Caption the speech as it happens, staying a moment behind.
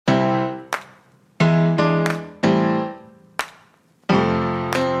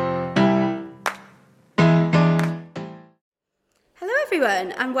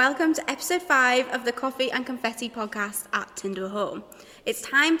everyone, and welcome to episode 5 of the Coffee and Confetti podcast at Tyndall Hall. It's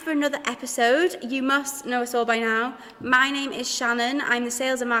time for another episode. You must know us all by now. My name is Shannon. I'm the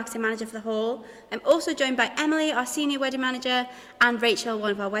sales and marketing manager for the hall. I'm also joined by Emily, our senior wedding manager, and Rachel,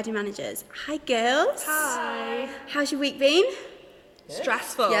 one of our wedding managers. Hi, girls. Hi. How's your week been?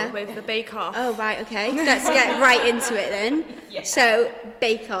 Stressful with the bake-off. Oh, right, okay. Let's get right into it then. Yeah. So,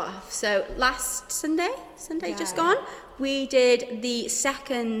 bake-off. So, last Sunday just gone, we did the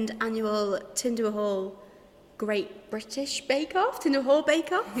second annual Tyndall Hall Great British Bake-Off, Tyndall Hall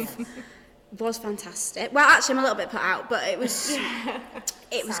Bake-Off. Was fantastic. Well, actually, I'm a little bit put out, but it was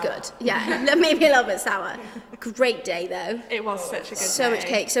good. Yeah, maybe a little bit sour. Great day, though. It was such a good day. So much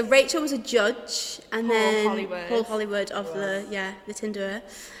cake. So Rachel was a judge, and Paul Hollywood of the Tyndall.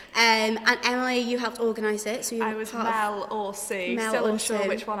 And Emily, you helped organise it. So I was Mel or Sue. Still unsure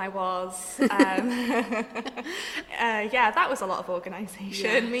which one I was. That was a lot of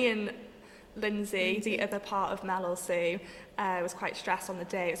organisation. Yeah. Me and Lindsay, the other part of Mel or Sue, was quite stressed on the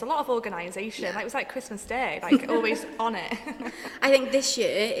day. It was a lot of organisation. Yeah. It was like Christmas Day, always on it. I think this year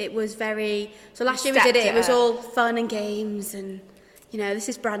it was very... So last year we did it, it was all fun and games and, this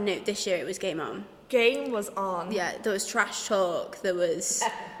is brand new. This year it was game on. Game was on. Yeah, there was trash talk, there was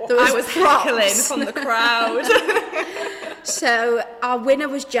I was heckling from the crowd. So our winner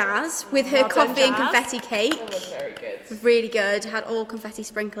was Jazz with her coffee and confetti cake. That was very good. Really good. Had all confetti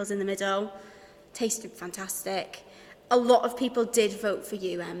sprinkles in the middle. Tasted fantastic. A lot of people did vote for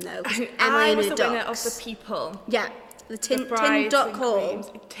you, Em, though. I was the winner of the people. Yeah. The Tin Duck Hall.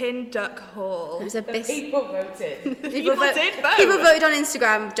 Tin Duck Hall. It was a People voted. People did vote. People voted on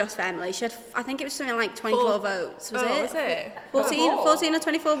Instagram just for Emily. She had, I think it was something like 24 votes. Was it? 14 or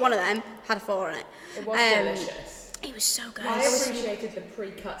 24. One of them had a 4 on it. It was delicious. It was so good. I appreciated the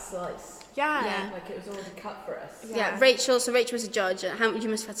pre-cut slice. Yeah. Like it was already cut for us. Yeah, Rachel was a judge. You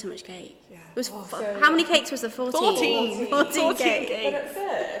must have had so much cake. Yeah. It was how many cakes was there? 14 14 cakes. But at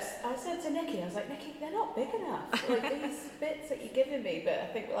first, I said to Nikki, I was like, Nikki, they're not big enough. These bits that you're giving me, but I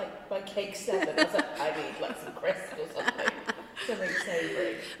think by cake 7, I was like, I need some crisp or something. Something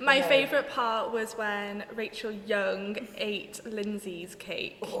savoury. My favourite part was when Rachel Young ate Lindsay's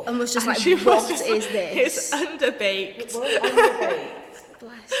cake. And was just like, what is this? It's underbaked. It was underbaked.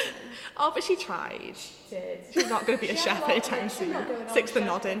 Bless her. Oh, but she tried. She did. She's not going to be a chef anytime soon. 6 for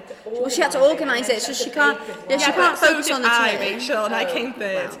nodding. Well, she had to organise it, so she can't. Yeah, she can't focus on the I, tea. Rachel, and I came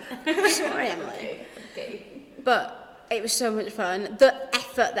third. Wow. Sorry, Emily. But it was so much fun. The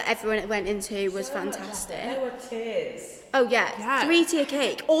effort that everyone went into was fantastic. There were tears. Oh yeah. 3-tier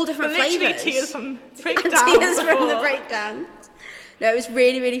cake, all different flavours. Literally tears from breakdown. Tears from the breakdown. No, it was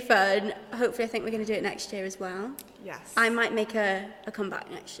really, really fun. Hopefully, I think we're going to do it next year as well. Yes. I might make a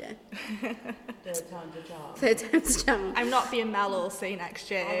comeback next year. Third time's a charm. 3rd time's a charm. I'm not being Mel or Sue next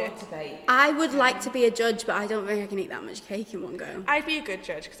year. I want to bake. I would like to be a judge, but I don't think I can eat that much cake in one go. I'd be a good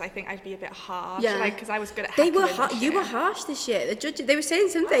judge because I think I'd be a bit harsh. Yeah. Because I was good at They were heckling this you year. were harsh this year. The judges, they were saying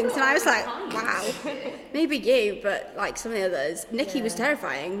some things, and I was like, wow. Maybe you, but like some of the others. Nikki was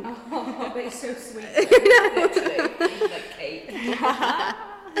terrifying. Oh, but it's so sweet. Literally, like cake.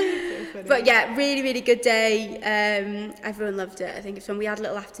 But yeah, really, really good day. Everyone loved it. I think it's fun. We had a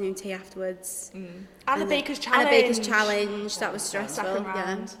little afternoon tea afterwards. And the Baker's Challenge. And a Baker's Challenge. That was stressful. Second Yeah.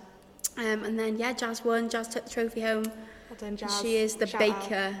 round. And then, Jazz won. Jazz took the trophy home. Well done, Jazz. She is the Shout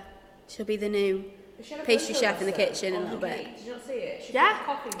baker. out. She'll be the new pastry chef in the kitchen in a little bit. Did you not see it?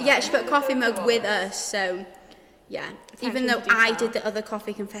 Yeah, she put a coffee mug with us, so yeah. Even though Attention to I detail. did the other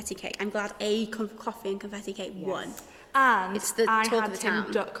coffee confetti cake, I'm glad coffee and confetti cake won. And It's the I talk had of the Tin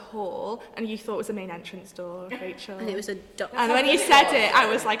town. Duck Hall, and you thought it was the main entrance door, Rachel. And it was a duck. And when you said it, I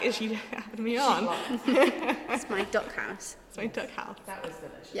was like, is she having me on? It's my duck house. It's my duck house. That was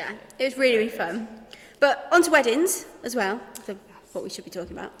delicious. Yeah, it was really, really fun. But on to weddings as well, what we should be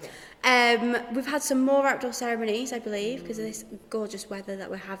talking about. We've had some more outdoor ceremonies, I believe, because of this gorgeous weather that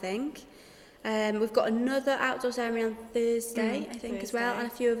we're having. We've got another outdoor ceremony on Thursday, I think, as well, and a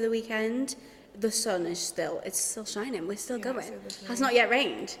few over the weekend. The sun is still shining. We're still going. Has not yet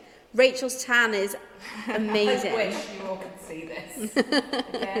rained. Rachel's tan is amazing. I wish you all could see this.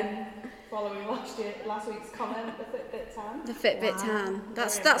 Again, following last week's comment, the Fitbit tan. The Fitbit tan.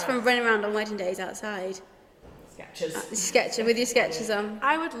 That's from running around on wedding days outside. Sketches. With your sketches on.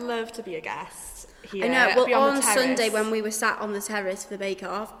 I would love to be a guest here. I know. be Well, on on the terrace. Sunday when we were sat on the terrace for the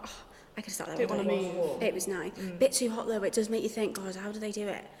bake-off, I could have sat there all Didn't day. want to move. It was nice. Bit too hot though. It does make you think, God, how do they do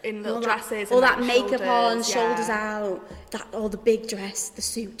it? In little all dresses That, all and, that like, makeup on, shoulders, shoulders yeah. out, the big dress, the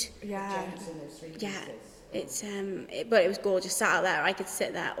suit. Yeah. Yeah. It's but it was gorgeous. Sat out there, I could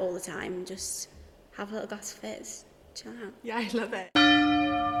sit there all the time and just have a little glass of fizz, chill out. Yeah, I love it.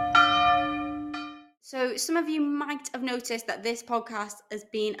 So some of you might have noticed that this podcast has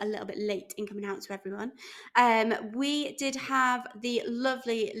been a little bit late in coming out to everyone. We did have the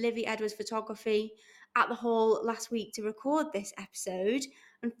lovely Livy Edwards Photography at the hall last week to record this episode.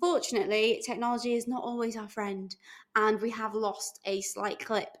 Unfortunately, technology is not always our friend, and we have lost a slight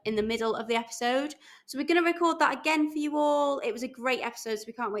clip in the middle of the episode. So we're going to record that again for you all. It was a great episode, so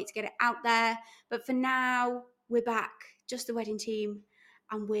we can't wait to get it out there. But for now, we're back, just the wedding team,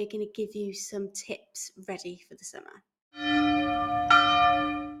 and we're going to give you some tips ready for the summer. So,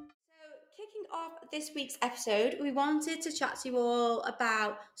 kicking off this week's episode, we wanted to chat to you all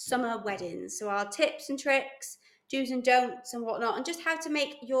about summer weddings. So, our tips and tricks, do's and don'ts, and whatnot, and just how to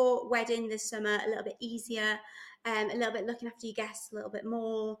make your wedding this summer a little bit easier, a little bit looking after your guests a little bit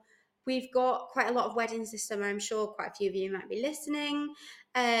more. We've got quite a lot of weddings this summer. I'm sure quite a few of you might be listening.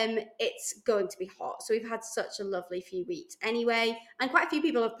 It's going to be hot. So we've had such a lovely few weeks anyway. And quite a few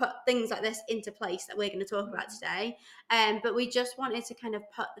people have put things like this into place that we're going to talk about today. But we just wanted to kind of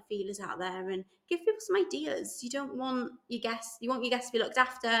put the feelers out there and give people some ideas. You don't want your guests, you want your guests to be looked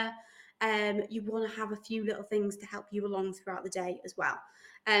after. You want to have a few little things to help you along throughout the day as well.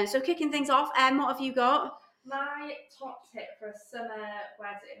 So kicking things off, what have you got? My top tip for a summer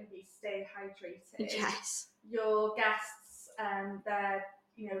wedding would be stay hydrated. Yes. Your guests, they're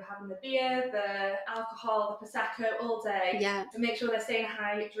having the beer, the alcohol, the prosecco all day. Yeah. And make sure they're staying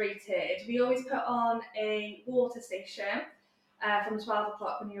hydrated. We always put on a water station from 12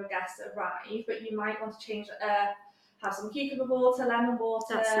 o'clock when your guests arrive, but you might want to change. Have some cucumber water, lemon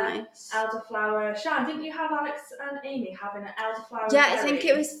water, That's nice. elderflower. Shan, didn't you have Alex and Amy having an elderflower? Yeah, I think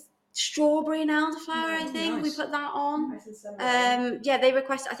it was strawberry and elderflower. I think nice. we put that on. Nice and summery. Yeah, they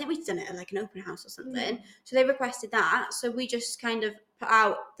requested. I think we'd done it at like an open house or something. So they requested that. So we just kind of put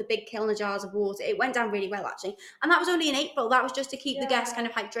out the big kiln of jars of water. It went down really well actually, and that was only in April. That was just to keep the guests kind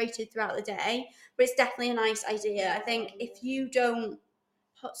of hydrated throughout the day. But it's definitely a nice idea. I think if you don't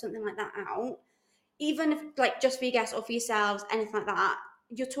put something like that out, even if like just for your guests or for yourselves, anything like that,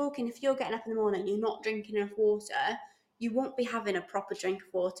 you're talking, if you're getting up in the morning, you're not drinking enough water, you won't be having a proper drink of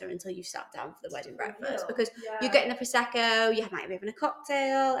water until you've sat down for the wedding breakfast, because you're getting the Prosecco, you might be having a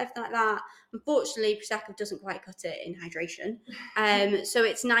cocktail, everything like that. Unfortunately, Prosecco doesn't quite cut it in hydration. So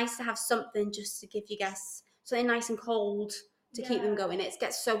it's nice to have something just to give your guests something nice and cold to keep them going. It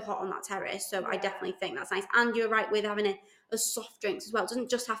gets so hot on that terrace, so I definitely think that's nice. And you're right with having a soft drinks as well. It doesn't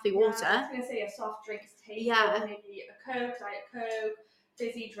just have to be water. I was going to say a soft drinks table, maybe a Coke, Diet Coke,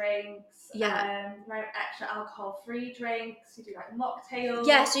 fizzy drinks, extra alcohol-free drinks. You do like mocktails.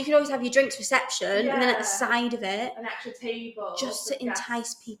 Yeah, so you could always have your drinks reception, and then at the side of it, an extra table, just to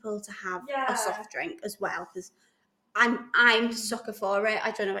entice people to have a soft drink as well. Because I'm sucker for it.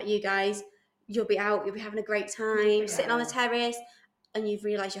 I don't know about you guys. You'll be out, you'll be having a great time, sitting on the terrace, and you've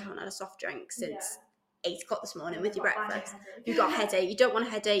realised you haven't had a soft drink since 8 o'clock this morning with your breakfast. You've got a headache. You don't want a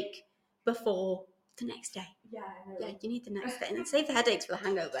headache before the next day. Yeah, you need the next day, and then save the headaches for the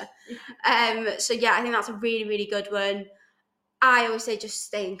hangover. So yeah, I think that's a really, really good one. I always say just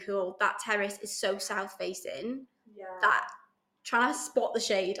staying cool. That terrace is so south facing that trying to spot the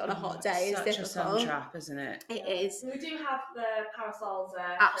shade on a hot day is difficult. Such a sun trap, isn't it? It is. We do have the parasols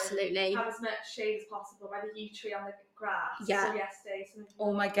there. Absolutely. So have as much shade as possible by the yew tree on the grass. Yeah. So yesterday,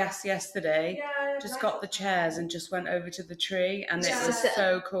 all my guests yesterday just got the chairs and just went over to the tree, and it was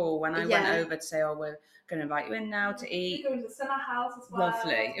so cool when I went over to say, we're going to invite you in now to eat. We're going to the summer house as well.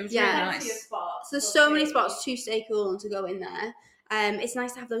 Lovely. It was really nice. So there's so many spots to stay cool and to go in there. It's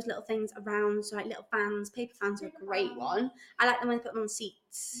nice to have those little things around, so like little fans. Paper fans are a great one. I like them when they put them on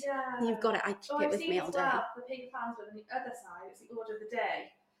seats. Yeah. You've got it. I keep it with me all day. The paper fans, but on the other side, it's the order of the day.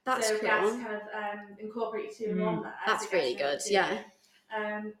 That's so cool. Guests kind of incorporate two on there. That's really good. Yeah.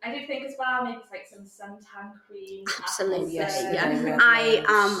 I do think as well, maybe it's like some suntan cream. Absolutely. Yeah. I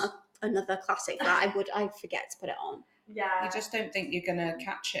am another classic that I forget to put it on. Yeah. You just don't think you're gonna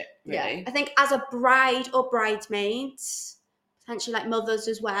catch it, really. Yeah. I think as a bride or bridesmaids, potentially like mothers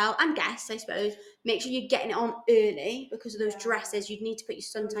as well, and guests, I suppose, make sure you're getting it on early, because of those dresses. You'd need to put your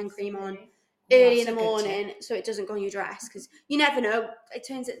suntan cream on early in the morning so it doesn't go on your dress, because you never know, it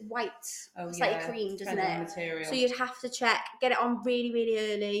turns it white, slightly cream, doesn't it? Material. So you'd have to check, get it on really,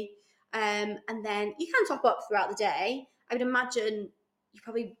 really early, and then you can top up throughout the day. I would imagine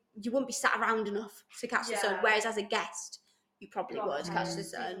you wouldn't be sat around enough to catch the sun, whereas as a guest you probably would catch the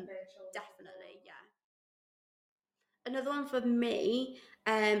sun. Definitely. Another one for me,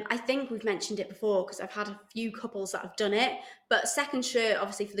 I think we've mentioned it before because I've had a few couples that have done it, but second shirt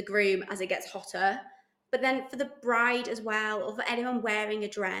obviously for the groom as it gets hotter, but then for the bride as well, or for anyone wearing a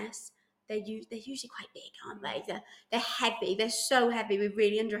dress, they're usually quite big, aren't they? They're heavy. They're so heavy. We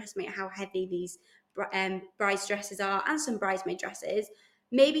really underestimate how heavy these bride's dresses are, and some bridesmaid dresses,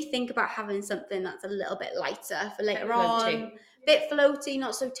 maybe think about having something that's a little bit lighter for later on. Bit floaty,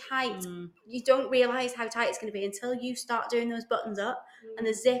 not so tight. You don't realise how tight it's going to be until you start doing those buttons up and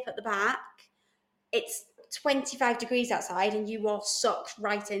the zip at the back. It's 25 degrees outside and you are sucked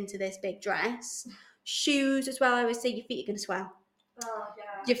right into this big dress. Shoes as well, I always say your feet are going to swell. Oh, yeah.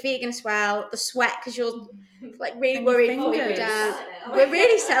 Your feet are going to swell, the sweat, because you're like really And worried your before you go fingers. down. We're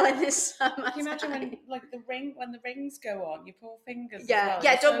really selling this summer. Can you imagine when the rings go on, your poor fingers? Yeah, as well.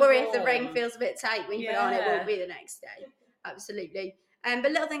 yeah. They're Don't so worry if the warm. ring feels a bit tight when you put it on. It won't Yeah. be the next day. Absolutely.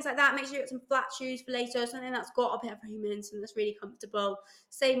 But little things like that. Make sure you get some flat shoes for later. Something that's got a bit of room in, something that's really comfortable.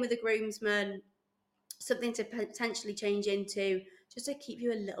 Same with the groomsmen. Something to potentially change into, just to keep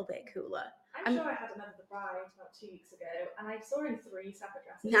you a little bit cooler. I'm sure I had another the bride about 2 weeks ago, and I saw her in 3 separate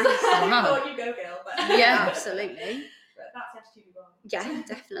dresses. Nice. I thought, you go, girl. But Yeah, absolutely. But that's the attitude you want. Yeah,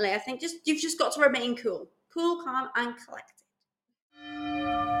 definitely. I think you've just got to remain cool, calm, and collected.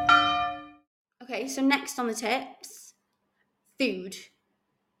 Okay, so next on the tips, food.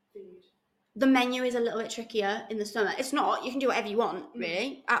 The menu is a little bit trickier in the summer. It's not. You can do whatever you want,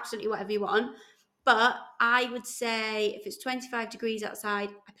 really. Absolutely whatever you want. But I would say if it's 25 degrees outside,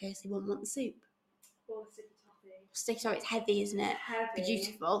 I personally wouldn't want the soup. Or the sticky toffee. Sticky toffee, it's heavy, isn't it? Heavy.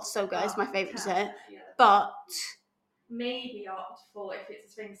 Beautiful, so good. It's my favourite dessert. Yeah. But maybe opt for, if it's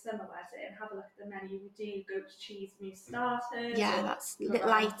a spring summer wedding, have a look at the menu. We do goat cheese mousse starters. yeah, that's a bit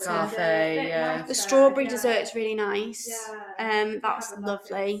lighter. Parfait, yeah. The strawberry dessert's really nice. Yeah. That's Have a look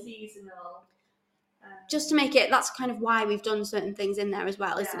at lovely. Seasonal. Just to make it, that's kind of why we've done certain things in there as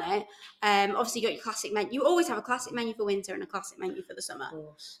well, isn't it? Obviously you got your classic menu. You always have a classic menu for winter and a classic menu for the summer. Of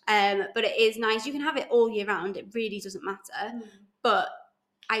course. But it is nice. You can have it all year round. It really doesn't matter. But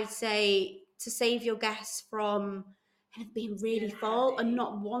I would say to save your guests from kind of being really full and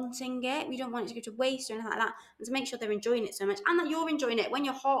not wanting it. We don't want it to go to waste or anything like that. And to make sure they're enjoying it so much and that you're enjoying it. When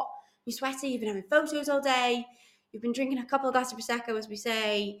you're hot, you're sweaty, you've been having photos all day, you've been drinking a couple of glasses of Prosecco, as we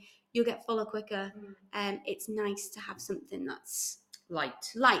say, you'll get fuller quicker. It's nice to have something that's Light.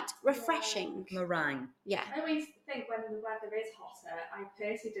 refreshing. Meringue. Yeah. I always think when the weather is hotter, I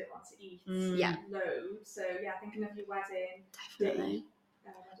personally don't want to eat Yeah. loads. So yeah, thinking of your wedding. Definitely.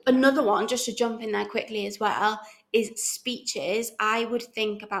 Another one, just to jump in there quickly as well, is speeches. I would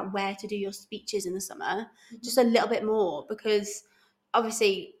think about where to do your speeches in the summer, just a little bit more, because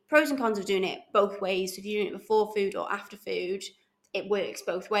obviously pros and cons of doing it both ways. So if you're doing it before food or after food, it works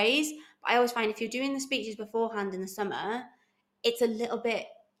both ways. But I always find if you're doing the speeches beforehand in the summer, it's a little bit,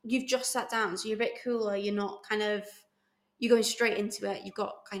 you've just sat down, so you're a bit cooler. You're not you're going straight into it. You've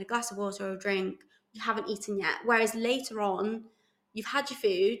got kind of glass of water or a drink. You haven't eaten yet. Whereas later on, you've had your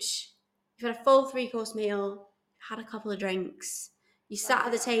food, you've had a full 3-course meal, had a couple of drinks, you sat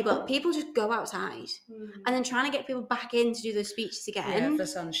at the table. People just go outside, and then trying to get people back in to do those speeches again. Yeah, the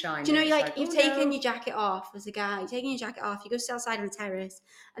sunshine. Do you know, you've taken your jacket off as a guy, you're taking your jacket off, you go sit outside on the terrace,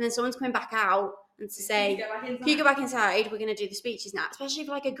 and then someone's coming back out and to say, if you go back inside, we're going to do the speeches now. Especially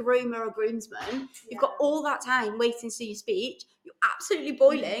for like a groom or a groomsman, you've got all that time waiting to do your speech. You're absolutely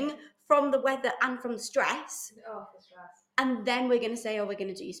boiling from the weather and from the stress. Oh, the stress. And then we're going to say, we're going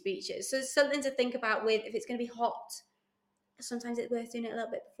to do your speeches. So it's something to think about with, if it's going to be hot, sometimes it's worth doing it a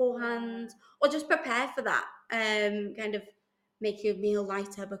little bit beforehand, or just prepare for that. Kind of make your meal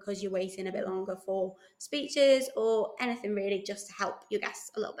lighter because you're waiting a bit longer for speeches or anything really, just to help your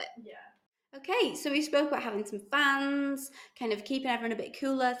guests a little bit. Yeah. Okay, so we spoke about having some fans, kind of keeping everyone a bit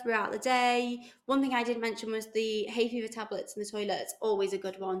cooler throughout the day. One thing I did mention was the hay fever tablets in the toilets, always a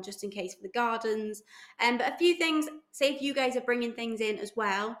good one, just in case for the gardens. But a few things, say if you guys are bringing things in as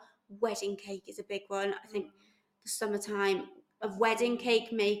well, wedding cake is a big one. I think the summertime, a wedding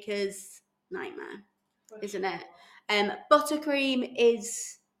cake maker's nightmare, isn't it? Buttercream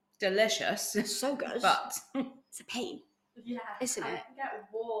is delicious. so good, but it's a pain. Yeah, isn't it? I can get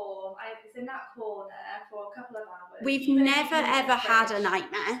warm. It's in that corner for a couple of hours. We've Even if never you leave ever it had a fresh.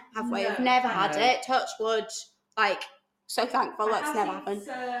 nightmare, have we? No, We've never had no. it. Touch wood. Like, so thankful I that's have never seen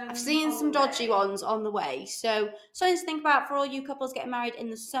happened. I've some seen on some the dodgy way. ones on the way. So something to think about for all you couples getting married in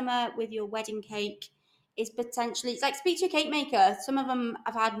the summer with your wedding cake is potentially, it's like, speak to your cake maker. Some of them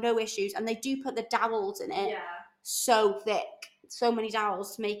have had no issues, and they do put the dowels in it Yeah. so thick. So many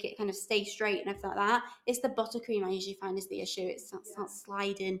dowels to make it kind of stay straight and everything like that. It's the buttercream I usually find is the issue. It starts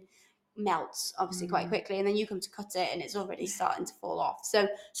sliding, melts obviously quite quickly, and then you come to cut it and it's already starting to fall off. So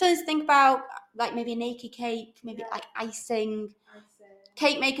something to think about, like maybe a naked cake, maybe like icing.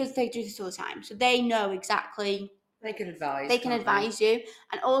 Cake makers, they do this all the time, so they know exactly. they can advise. They can can't advise you.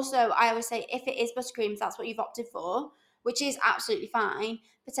 And also, I always say, if it is buttercreams, that's what you've opted for, which is absolutely fine,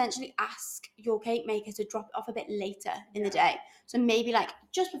 potentially ask your cake maker to drop it off a bit later in the day. So maybe like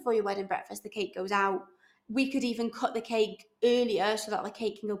just before your wedding breakfast, the cake goes out. We could even cut the cake earlier so that the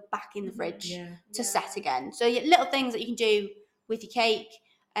cake can go back in the fridge to set again. So little things that you can do with your cake.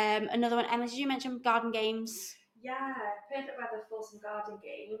 Another one, Emma, did you mention garden games? Yeah, perfect weather for some garden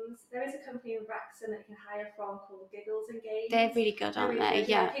games. There is a company in Wrexham that you can hire from called Giggles and Games. They're really good, aren't they?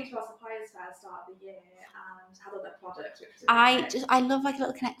 Yeah. They came to our suppliers fair at the start of the year and had all their products. Which was I love like a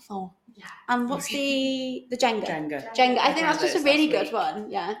little Connect Four. Yeah. And what's the Jenga? Jenga. I think that's just a really good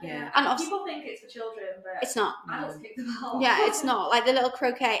one. Yeah. And people think it's for children, but it's not. Adults kick them off. Yeah, it's not. Like the little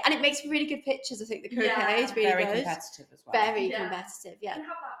croquet, and it makes really good pictures. I think the croquet is really very good. competitive as well. Very competitive. Yeah. You can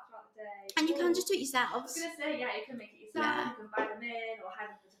have that throughout the day. And you can just do it I yourselves. was gonna say, you can make it yourself. You can buy them in or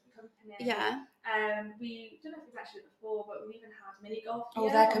hire them from a different company. Yeah. We don't know if we've actually done it before, but we've even had mini golf. Oh,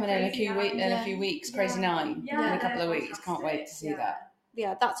 they're coming in a few weeks. Crazy Nine in a couple of weeks. Can't wait to see that.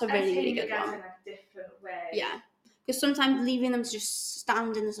 Yeah, that's a really good one. In a different way. Yeah, because sometimes leaving them to just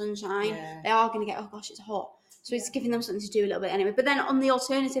stand in the sunshine, they are going to get, oh gosh, it's hot. So it's giving them something to do a little bit anyway. But then on the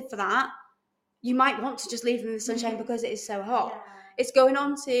alternative for that, you might want to just leave them in the sunshine because it is so hot. Yeah. It's going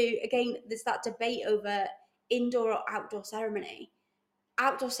on to, again, there's that debate over indoor or outdoor ceremony.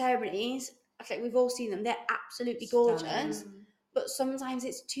 Outdoor ceremonies, I think we've all seen them, they're absolutely gorgeous. But sometimes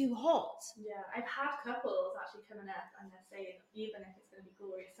it's too hot. Yeah, I've had couples actually coming up and they're saying even if it's going to be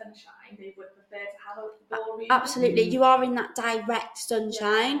glorious sunshine, they would prefer to have a ballroom. Absolutely, you are in that direct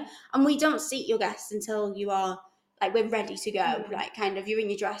sunshine, and we don't seat your guests until you are like we're ready to go. Like kind of you're in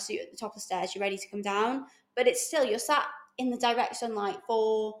your dress suit at the top of the stairs, you're ready to come down, but it's still you're sat in the direct sunlight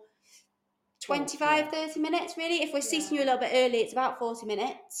for 25, 30 minutes really. If we're seating you a little bit early, it's about 40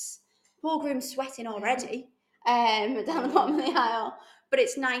 minutes. Ballroom's sweating already. Down the bottom of the aisle, but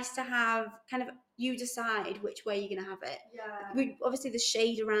it's nice to have kind of you decide which way you're going to have it. We obviously the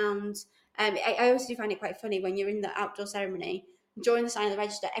shade around. I also do find it quite funny when you're in the outdoor ceremony during the sign of the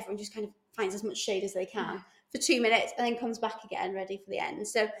register. Everyone just kind of finds as much shade as they can for 2 minutes and then comes back again ready for the end.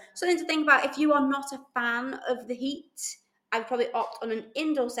 So something to think about if you are not a fan of the heat. I would probably opt on an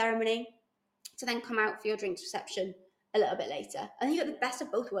indoor ceremony to then come out for your drinks reception a little bit later. And then you get the best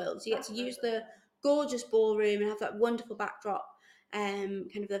of both worlds. You get to use the gorgeous ballroom and have that wonderful backdrop, kind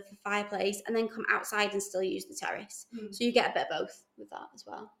of the fireplace, and then come outside and still use the terrace. So you get a bit of both with that as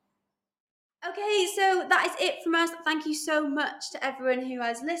well. Okay, so that is it from us. Thank you so much to everyone who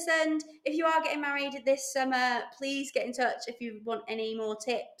has listened. If you are getting married this summer, please get in touch if you want any more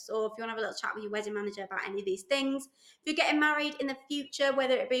tips or if you want to have a little chat with your wedding manager about any of these things. If you're getting married in the future,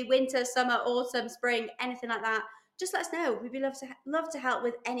 whether it be winter, summer, autumn, spring, anything like that, just let us know. We'd be love to help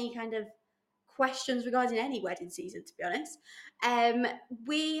with any kind of questions regarding any wedding season, to be honest.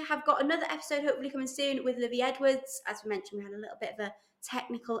 We have got another episode hopefully coming soon with Livy Edwards. As we mentioned, we had a little bit of a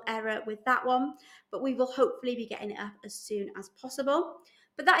technical error with that one, but we will hopefully be getting it up as soon as possible.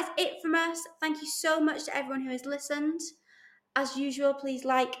 But that is it from us. Thank you so much to everyone who has listened. As usual, please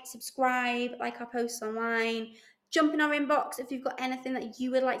like, subscribe, like our posts online, jump in our inbox if you've got anything that you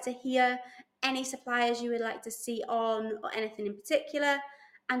would like to hear, any suppliers you would like to see on, or anything in particular.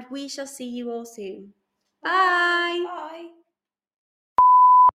 And we shall see you all soon. Bye. Bye.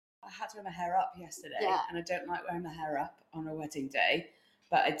 I had to wear my hair up yesterday, and I don't like wearing my hair up on a wedding day,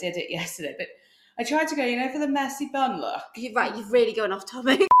 but I did it yesterday. But I tried to go, for the messy bun look. You've really gone off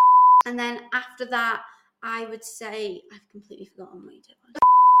topic. And then after that, I would say, I've completely forgotten what you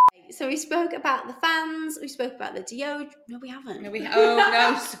did. So we spoke about the fans, we spoke about the deodorant. No, we haven't. No,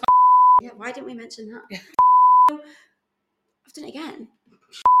 no. Sorry. Yeah, why didn't we mention that? Yeah. I've done it again.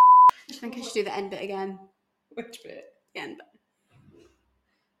 I think I should do the end bit again. Which bit? The end bit.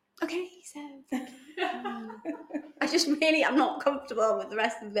 Okay, so thank you. I'm not comfortable with the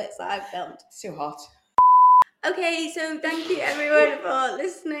rest of the bits that I've filmed. It's too hot. Okay, so thank you everyone for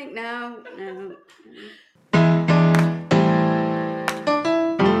listening. No.